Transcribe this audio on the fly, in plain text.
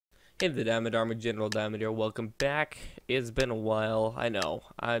Hey the Diamond Armor, GeneralDiamond here. Welcome back. It's been a while. I know.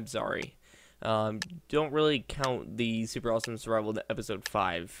 I'm sorry. Don't really count the Super Awesome Survival episode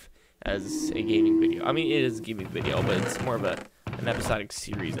 5 as a gaming video. I mean, it is a gaming video, but it's more of an episodic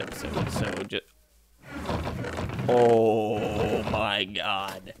series episode. So just... Oh my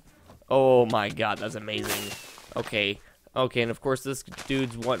god. Oh my god, that's amazing. Okay. Okay, and of course this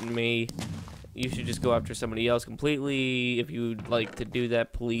dude's wanting me. You should just go after somebody else completely. If you'd like to do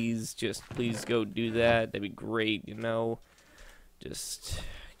that, please go do that. That'd be great, you know.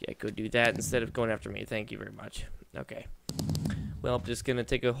 Yeah, go do that instead of going after me. Thank you very much. Okay. Well, I'm just gonna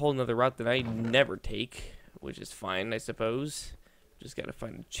take a whole nother route that I never take, which is fine, I suppose. Just gotta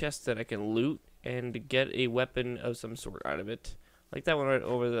find a chest that I can loot and get a weapon of some sort out of it. Like that one right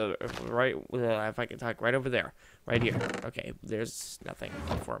over the, if I can talk, right over there. Right here. Okay, there's nothing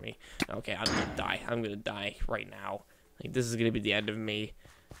for me. Okay, I'm gonna die. I'm gonna die right now. Like, this is gonna be the end of me.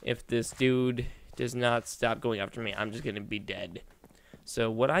 If this dude does not stop going after me, I'm just gonna be dead.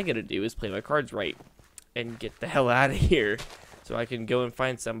 So what I gotta do is play my cards right and get the hell out of here. So I can go and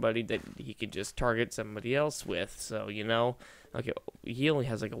find somebody that he can just target somebody else with. So, you know, okay, he only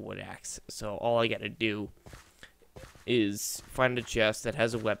has like a wood axe. So all I gotta do is find a chest that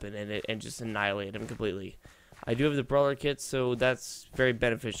has a weapon in it and just annihilate him completely. I do have the brawler kit, so that's very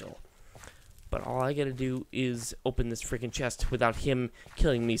beneficial. But all I gotta do is open this freaking chest without him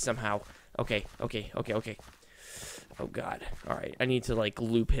killing me somehow. Okay. Oh god. Alright, I need to like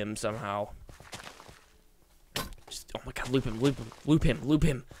loop him somehow. Just, oh my god, loop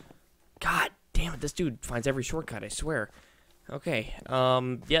him. God damn it, this dude finds every shortcut, I swear. Okay,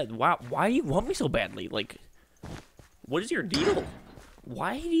 yeah, wow, why do you want me so badly? Like, what is your deal?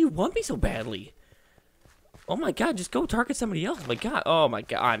 Why do you want me so badly? Oh my god, just go target somebody else. Oh my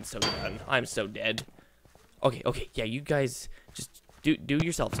god, I'm so done. I'm so dead. Okay, yeah, you guys just do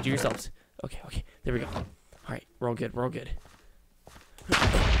yourselves. Okay, there we go. Alright, we're all good.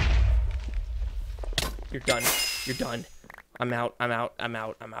 You're done. I'm out.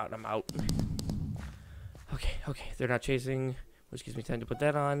 Okay, they're not chasing, which gives me time to put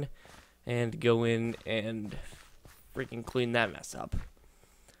that on and go in and freaking clean that mess up.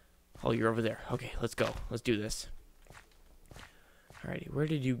 Oh, you're over there. Okay, let's go. Let's do this. Alrighty, where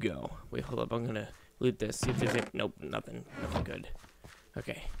did you go? Wait, hold up. I'm gonna loot this. See if there's any... Nope, nothing. Nothing good.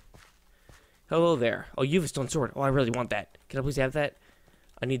 Okay. Hello there. Oh, you have a stone sword. Oh, I really want that. Can I please have that?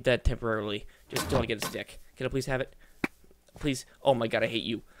 I need that temporarily. Just till I get a stick. Can I please have it? Please. Oh my god, I hate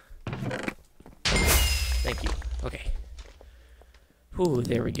you. Thank you. Okay. Whew,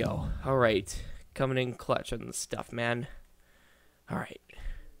 there we go. Alright. Coming in clutch on the stuff, man. Alright.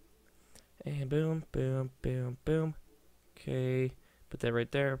 And boom. Okay. Put that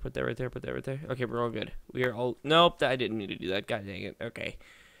right there. Okay, we're all good. We are all... Nope, I didn't need to do that. God dang it. Okay.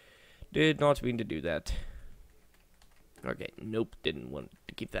 Did not mean to do that. Okay, nope. Didn't want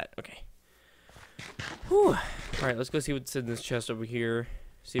to keep that. Okay. Whew. Alright, let's go see what's in this chest over here.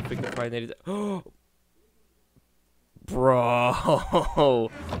 See if we can find anything. Oh!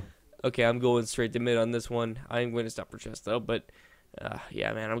 Bro! Okay, I'm going straight to mid on this one. I'm going to stop for chest though, but...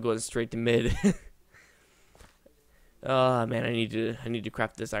 yeah, man, I'm going straight to mid. Man, I need to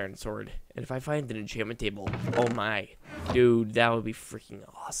craft this iron sword. And if I find an enchantment table, oh my, dude, that would be freaking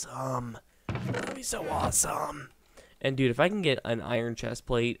awesome. That would be so awesome. And dude, if I can get an iron chest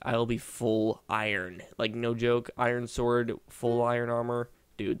plate, I'll be full iron. Like, no joke, iron sword, full iron armor.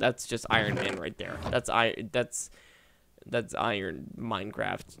 Dude, that's just Iron Man right there. That's iron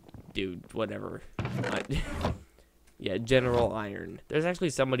Minecraft, dude, whatever. Yeah, General Iron. There's actually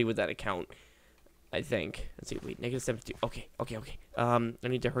somebody with that account, I think. Let's see, wait, -72. Okay. I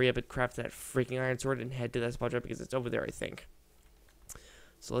need to hurry up and craft that freaking iron sword and head to that spot drop because it's over there, I think.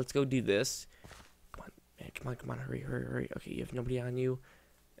 So let's go do this. Come on, man, come on, hurry. Okay, you have nobody on you.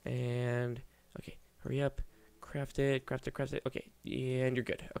 And, okay, hurry up. Craft it. Okay, and you're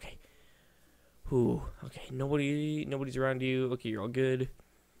good. Okay. Whew. Okay, nobody's around you. Okay, you're all good.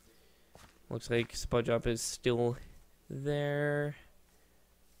 Looks like spot drop is still there.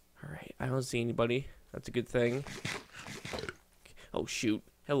 Alright, I don't see anybody. That's a good thing. Oh, shoot.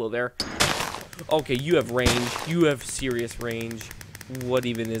 Hello there. Okay, you have range. You have serious range. What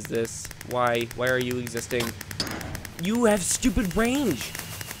even is this? Why are you existing? You have stupid range.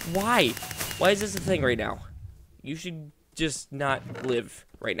 Why? Why is this a thing right now? You should just not live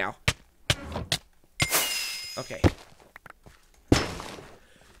right now. Okay.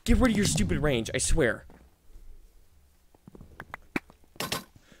 Get rid of your stupid range, I swear.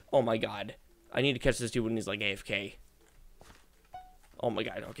 Oh my god. I need to catch this dude when he's like AFK. Oh my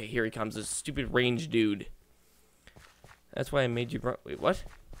god. Okay, here he comes. This stupid range dude. That's why I made you... Wait, what?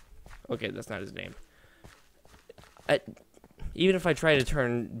 Okay, that's not his name. Even if I try to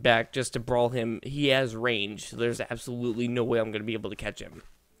turn back just to brawl him, he has range. So there's absolutely no way I'm going to be able to catch him.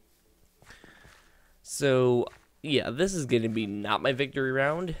 So, yeah, this is going to be not my victory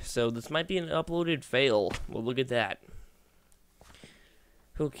round. So this might be an uploaded fail. Well, look at that.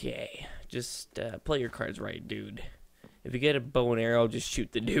 Okay, just play your cards right, dude. If you get a bow and arrow, just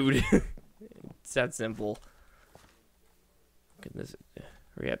shoot the dude. It's that simple. Goodness,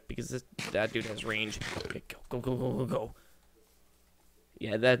 hurry up, because that dude has range. Okay, go.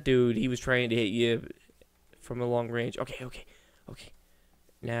 Yeah, that dude, he was trying to hit you from a long range. Okay.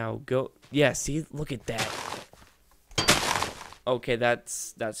 Now go. Yeah, see, look at that. Okay,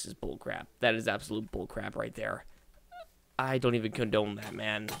 that's just bullcrap. That is absolute bullcrap right there. I don't even condone that,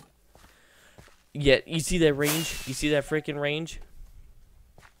 man. Yeah, you see that range? You see that freaking range?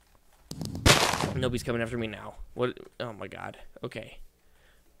 Nobody's coming after me now. What? Oh my god. Okay.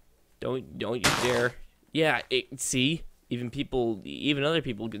 Don't you dare. Yeah, see? Even other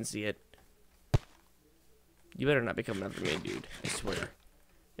people can see it. You better not be coming after me, dude. I swear.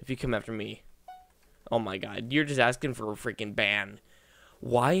 If you come after me. Oh my god, you're just asking for a freaking ban.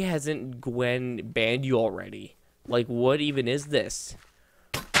 Why hasn't Gwen banned you already? Like, what even is this?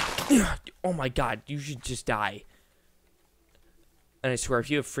 Oh my god, you should just die. And I swear,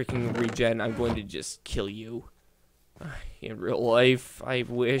 if you have freaking regen, I'm going to just kill you. In real life, I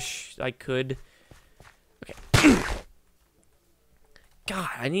wish I could. Okay. God,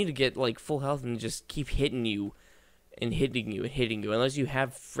 I need to get, like, full health and just keep hitting you. And hitting you. Unless you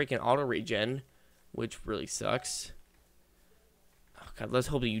have freaking auto regen. Which really sucks. Oh god, let's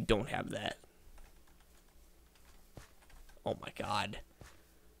hope that you don't have that. Oh my god.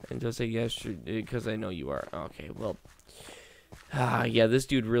 And just say yes, because I know you are. Okay, well. Yeah, this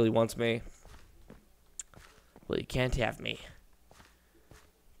dude really wants me. Well, you can't have me.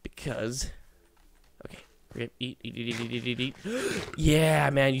 Because. Okay. Eat. Yeah,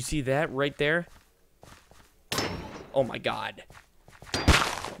 man, you see that right there? Oh my god.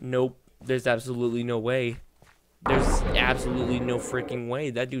 Nope. There's absolutely no way. There's absolutely no freaking way.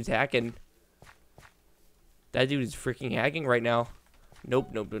 That dude's hacking. That dude is freaking hacking right now.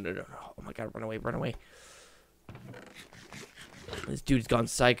 Nope. No. Oh my god, run away. This dude's gone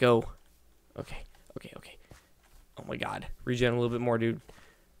psycho. Okay. Oh my god. Regen a little bit more, dude.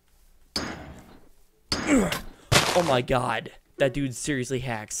 Oh my god. That dude seriously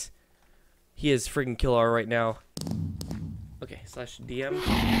hacks. He is freaking kill R right now. Okay, /DM.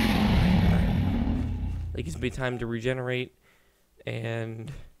 Like, it's be time to regenerate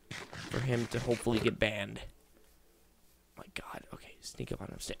and for him to hopefully get banned. Oh my god. Okay, sneak up on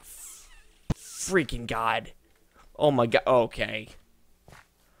him. Freaking god. Oh my god. Okay.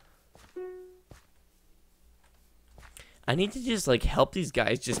 I need to just, like, help these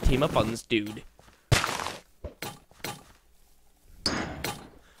guys just team up on this dude.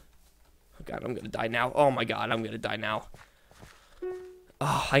 Oh god, I'm gonna die now. Oh my god, I'm gonna die now.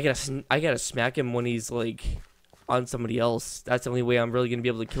 Oh, I gotta smack him when he's, like, on somebody else. That's the only way I'm really gonna be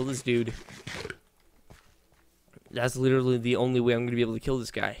able to kill this dude. That's literally the only way I'm gonna be able to kill this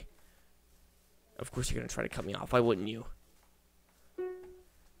guy. Of course you're gonna try to cut me off. Why wouldn't you?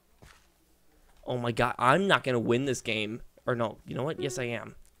 Oh my god, I'm not gonna win this game. Or no, you know what? Yes, I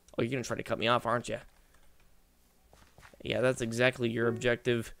am. Oh, you're gonna try to cut me off, aren't you? Yeah, that's exactly your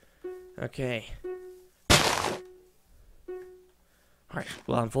objective. Okay. Alright,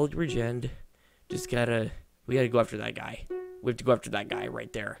 well, I'm fully regened. We gotta go after that guy. We have to go after that guy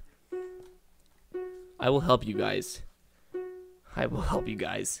right there. I will help you guys.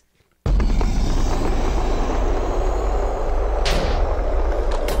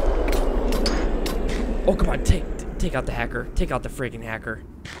 Oh, come on, take out the hacker. Take out the freaking hacker.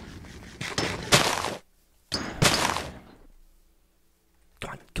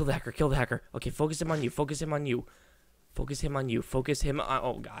 Come on, kill the hacker. Okay, focus him on you. Oh,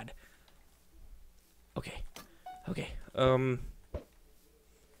 God. Okay.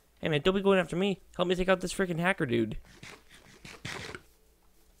 Hey, man, don't be going after me. Help me take out this freaking hacker, dude.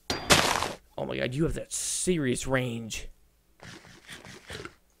 Oh, my God, you have that serious range.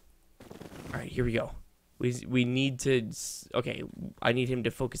 Alright, here we go. We need to... Okay, I need him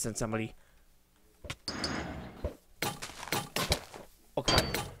to focus on somebody. Oh, come on.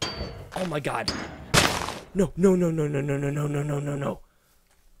 Oh, my God. No.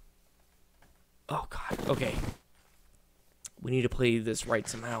 Oh, God. Okay. We need to play this right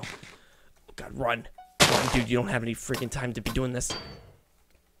somehow. Oh, God, run. Run, dude. You don't have any freaking time to be doing this.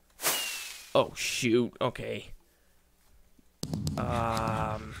 Oh, shoot. Okay.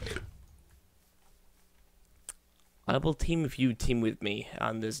 I will team if you team with me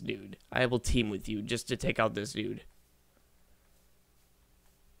on this dude. I will team with you just to take out this dude.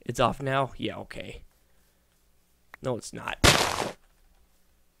 It's off now? Yeah, okay. No, it's not.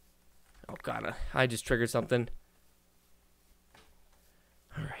 Oh, God. I just triggered something.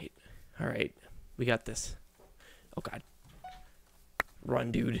 Alright. Alright. We got this. Oh, God. Run,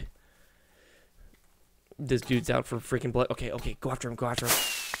 dude. This dude's out for freaking blood. Okay, okay. Go after him. Go after him.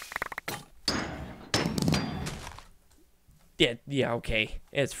 Yeah, okay.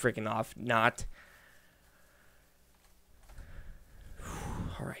 It's freaking off. Not.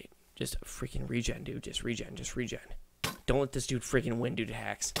 Alright. Just freaking regen, dude. Just regen. Just regen. Don't let this dude freaking win, dude.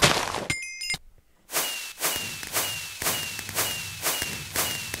 Hacks.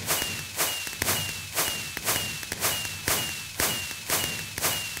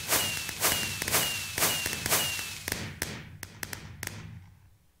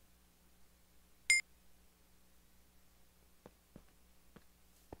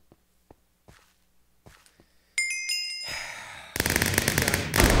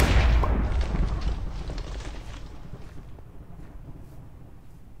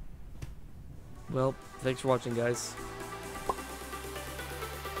 Well, thanks for watching, guys.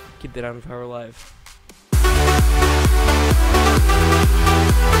 Keep that on Power Live.